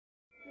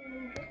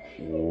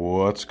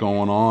What's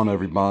going on,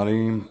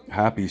 everybody?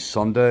 Happy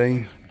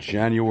Sunday,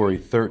 January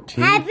 13th.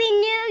 Happy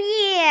New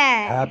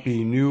Year!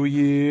 Happy New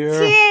Year!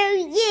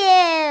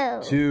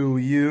 To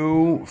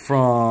you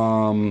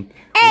from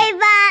Ava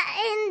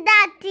and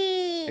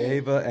Daddy!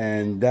 Ava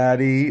and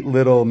Daddy,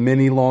 little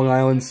mini Long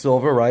Island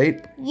Silver,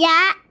 right?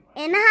 Yeah,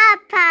 in Hot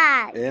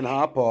Pot. In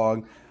Hot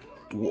Pog.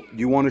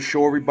 You want to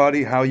show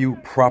everybody how you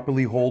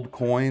properly hold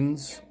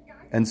coins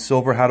and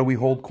silver? How do we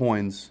hold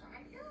coins?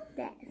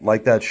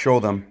 Like that, show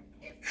them.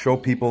 Show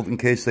people, in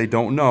case they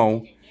don't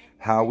know,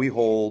 how we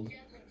hold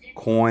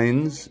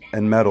coins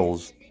and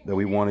metals that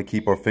we want to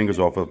keep our fingers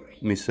off of.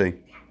 Let me see.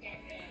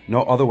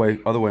 No, other way,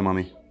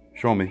 Mommy.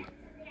 Show me.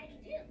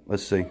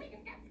 Let's see.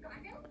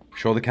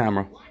 Show the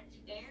camera.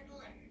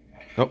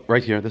 Oh,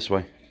 right here, this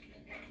way.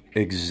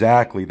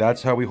 Exactly.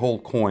 That's how we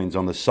hold coins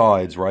on the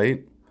sides,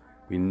 right?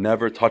 We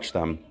never touch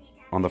them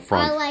on the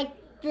front. Or like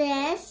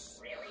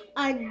this,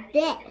 or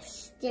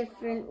this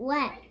different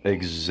way.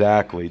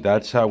 Exactly.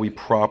 That's how we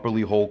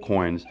properly hold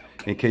coins.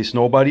 In case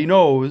nobody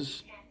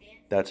knows,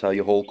 that's how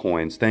you hold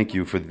coins. Thank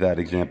you for that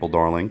example,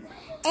 darling.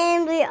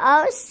 And we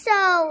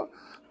also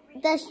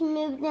just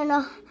moved in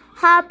a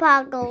Hot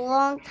Pot a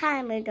long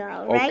time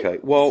ago, right? Okay.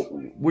 Well,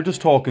 we're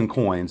just talking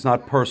coins,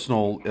 not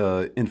personal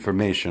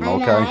information,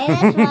 okay? I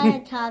just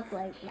want to talk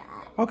like that.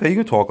 Okay, you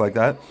can talk like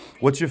that.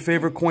 What's your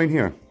favorite coin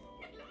here?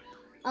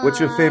 What's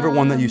your favorite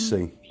one that you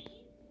see?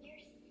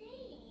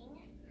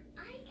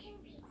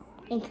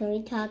 And can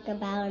we talk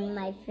about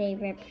my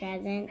favorite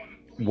present?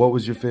 What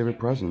was your favorite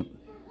present?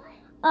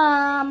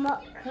 Can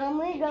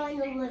we go in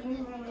the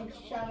living room and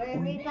show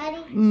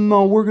everybody?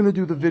 No, we're going to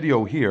do the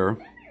video here.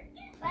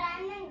 But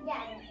I'm gonna get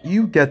it.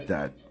 You get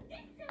that.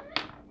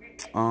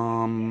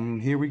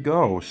 Here we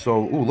go.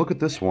 So, ooh, look at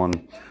this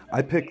one.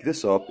 I picked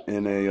this up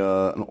in an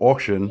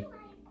auction,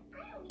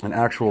 an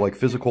actual like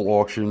physical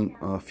auction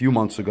a few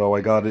months ago.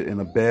 I got it in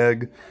a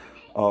bag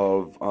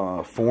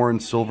of foreign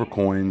silver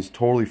coins.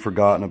 Totally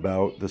forgotten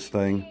about this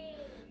thing.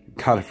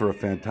 Got it for a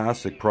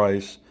fantastic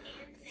price.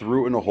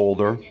 Threw it in a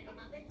holder.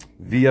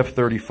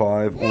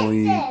 VF35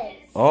 only.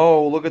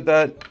 Oh, look at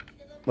that.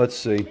 Let's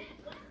see.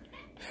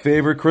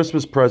 Favorite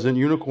Christmas present,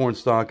 unicorn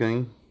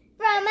stocking.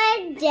 From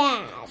my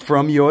dad.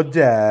 From your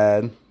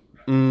dad.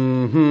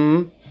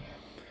 Mm-hmm.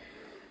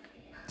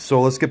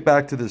 So let's get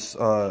back to this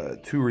 2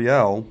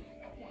 real.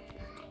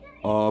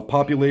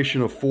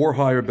 Population of 4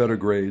 higher, better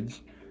grades.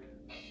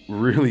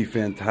 Really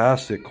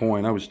fantastic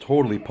coin. I was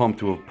totally pumped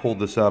to have pulled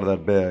this out of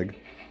that bag.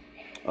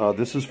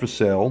 This is for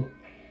sale.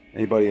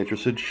 Anybody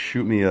interested,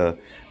 shoot me a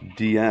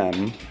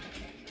DM.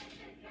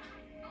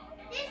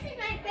 This is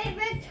my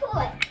favorite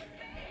toy.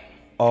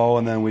 Oh,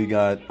 and then we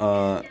got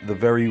the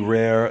very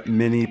rare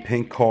mini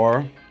pink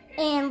car.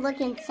 And look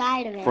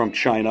inside of it. From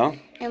China.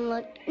 And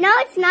look. No,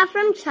 it's not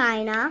from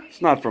China.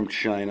 It's not from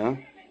China.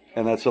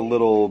 And that's a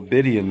little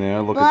bitty in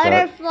there. Look Butterfly.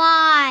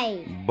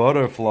 at that.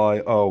 Butterfly.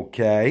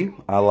 Okay.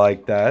 I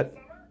like that.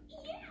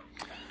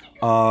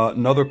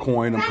 Another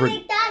coin. From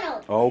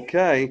McDonald's.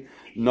 Okay.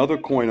 Another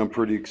coin I'm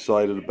pretty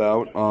excited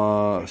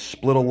about.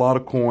 Split a lot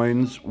of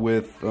coins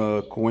with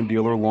coin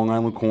dealer, Long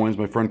Island Coins,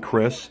 my friend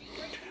Chris.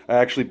 I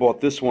actually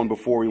bought this one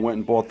before we went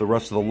and bought the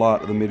rest of the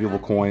lot of the medieval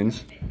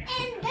coins.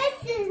 And this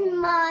is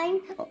mine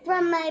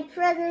from my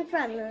present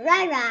from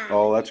Rara.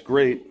 Oh, that's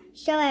great.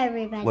 Show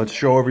everybody. Let's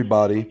show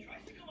everybody.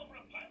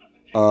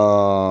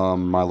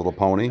 My Little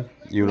Pony,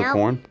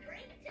 unicorn.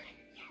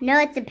 No,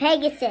 it's a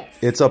Pegasus.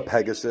 It's a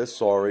Pegasus,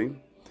 sorry.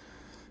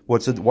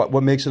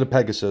 What makes it a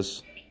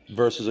Pegasus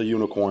versus a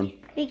unicorn?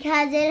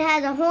 Because it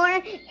has a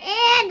horn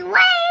and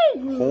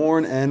wings.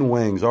 Horn and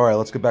wings. All right,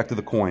 let's get back to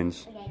the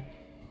coins. Okay.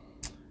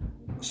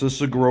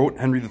 Cicerone,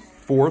 Henry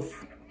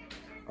IV,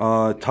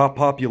 top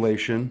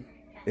population,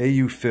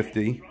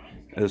 AU50,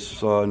 as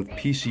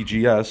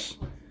PCGS.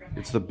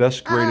 It's the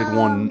best graded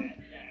one.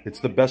 It's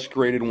the best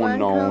graded one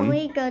known. Can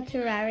we go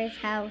to Rari's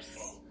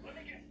house?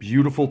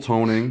 Beautiful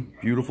toning,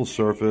 beautiful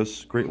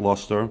surface, great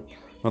luster.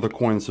 Another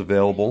coin that's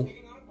available.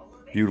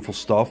 Beautiful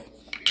stuff.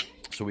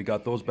 So we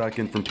got those back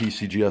in from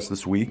PCGS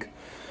this week.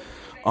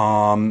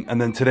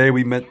 And then today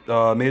we made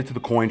it to the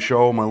coin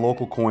show, my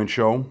local coin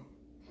show.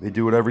 They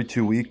do it every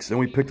 2 weeks, and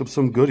we picked up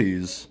some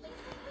goodies.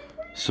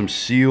 Some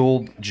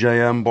sealed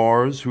JM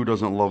bars. Who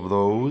doesn't love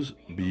those?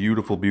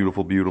 Beautiful,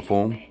 beautiful,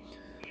 beautiful.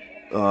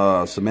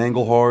 Some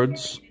angle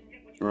hards,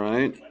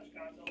 right?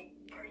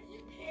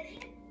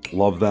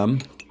 Love them.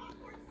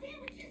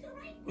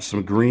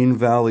 Some Green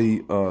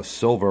Valley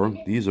silver.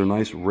 These are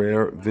nice,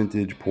 rare,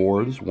 vintage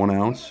pours. 1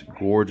 ounce.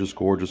 Gorgeous,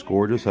 gorgeous,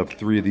 gorgeous. Have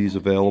 3 of these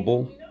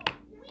available.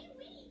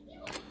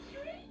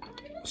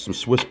 Some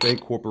Swiss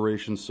Bank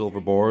Corporation silver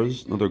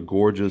bars. Another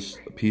gorgeous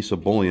piece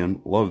of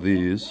bullion. Love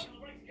these.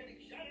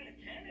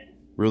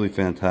 Really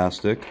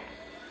fantastic.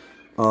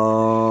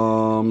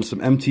 Some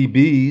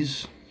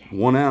MTBs.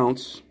 1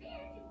 ounce.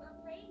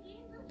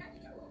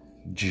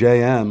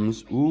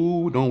 JMs.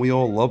 Ooh, don't we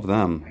all love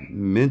them?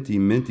 Minty,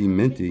 minty,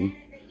 minty.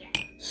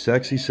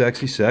 Sexy,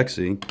 sexy,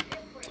 sexy.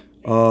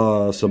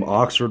 Some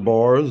Oxford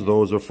bars.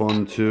 Those are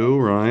fun too,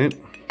 right?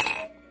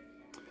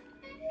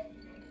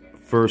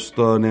 First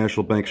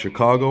National Bank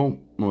Chicago.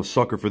 I'm a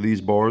sucker for these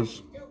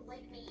bars.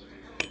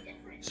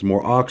 Some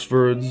more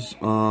Oxfords.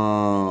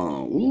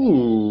 Ooh.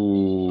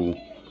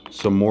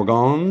 Some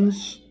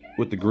Morgans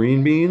with the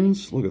green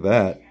beans. Look at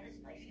that.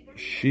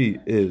 She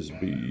is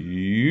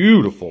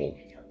beautiful.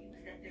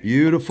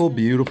 Beautiful,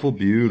 beautiful,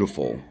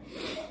 beautiful.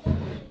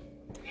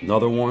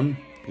 Another one.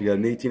 We got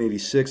an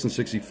 1886 and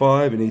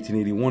 65, an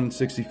 1881 and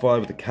 65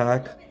 with the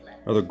CAC.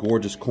 Another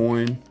gorgeous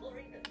coin.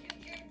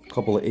 A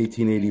couple of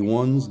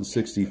 1881s and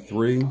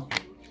 63.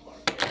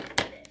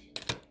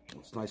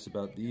 What's nice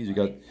about these, you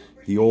got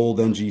the old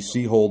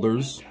NGC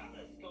holders.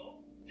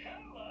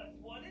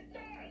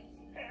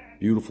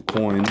 Beautiful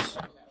coins.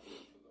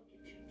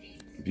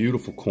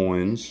 Beautiful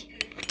coins.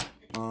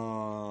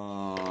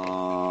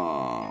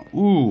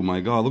 Ooh, my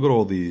God, look at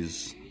all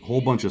these. Whole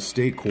bunch of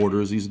state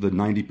quarters. These are the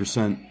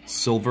 90%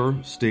 silver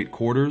state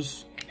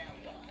quarters.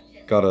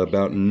 Got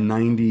about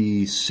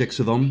 96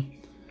 of them.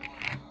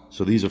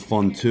 So these are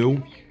fun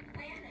too.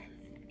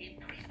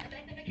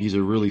 These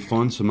are really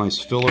fun. Some nice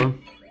filler.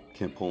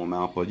 Can't pull them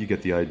out, but you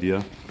get the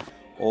idea.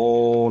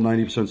 All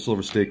 90%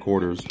 silver state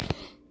quarters.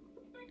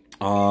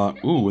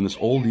 Ooh, and this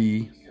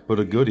oldie but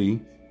a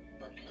goodie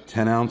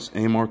 10-ounce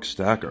A-Mark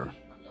stacker.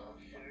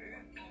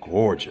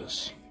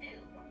 Gorgeous.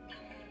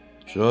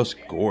 Just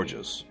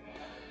gorgeous.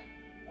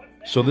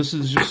 So this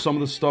is just some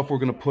of the stuff we're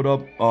going to put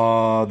up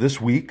this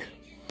week,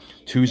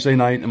 Tuesday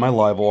night in my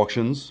live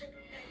auctions.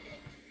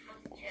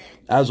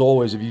 As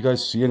always, if you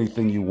guys see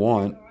anything you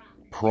want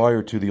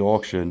prior to the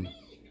auction,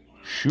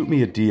 shoot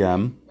me a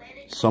DM.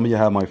 Some of you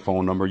have my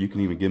phone number. You can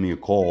even give me a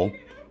call.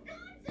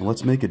 And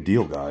let's make a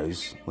deal,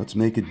 guys. Let's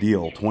make a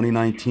deal.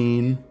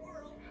 2019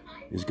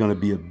 is going to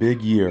be a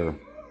big year.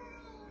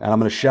 And I'm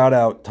going to shout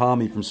out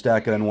Tommy from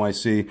Stack It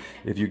NYC.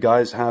 If you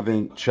guys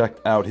haven't checked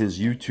out his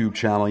YouTube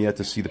channel yet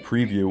to see the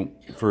preview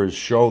for his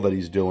show that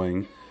he's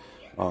doing,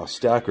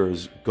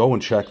 Stackers, go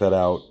and check that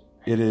out.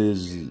 It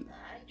is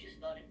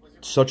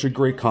such a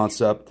great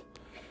concept.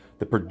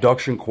 The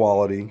production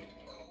quality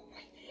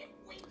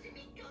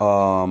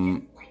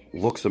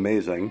looks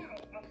amazing.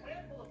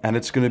 And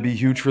it's going to be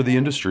huge for the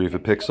industry if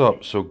it picks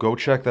up. So go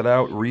check that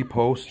out,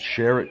 repost,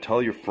 share it,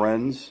 tell your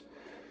friends.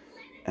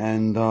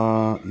 And,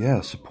 yeah,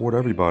 support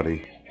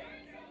everybody.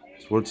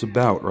 That's what it's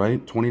about,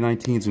 right?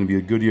 2019 is going to be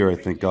a good year, I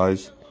think,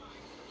 guys.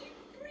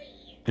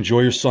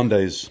 Enjoy your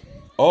Sundays.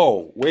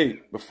 Oh,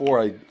 wait,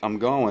 before I'm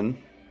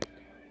going,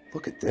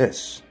 look at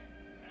this.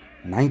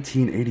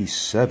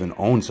 1987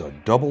 owns a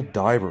double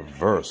die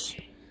reverse.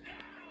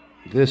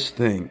 This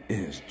thing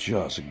is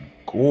just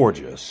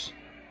gorgeous.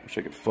 Wish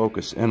I could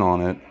focus in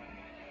on it.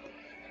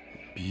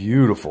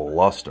 Beautiful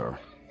luster.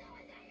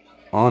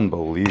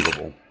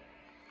 Unbelievable.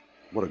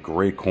 What a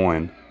great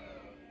coin.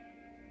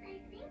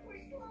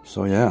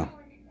 So yeah,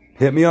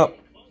 hit me up.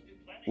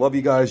 Love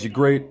you guys. You're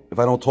great. If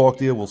I don't talk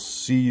to you, we'll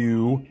see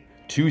you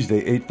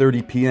Tuesday,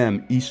 8:30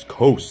 p.m. East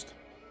Coast.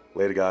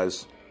 Later,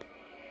 guys.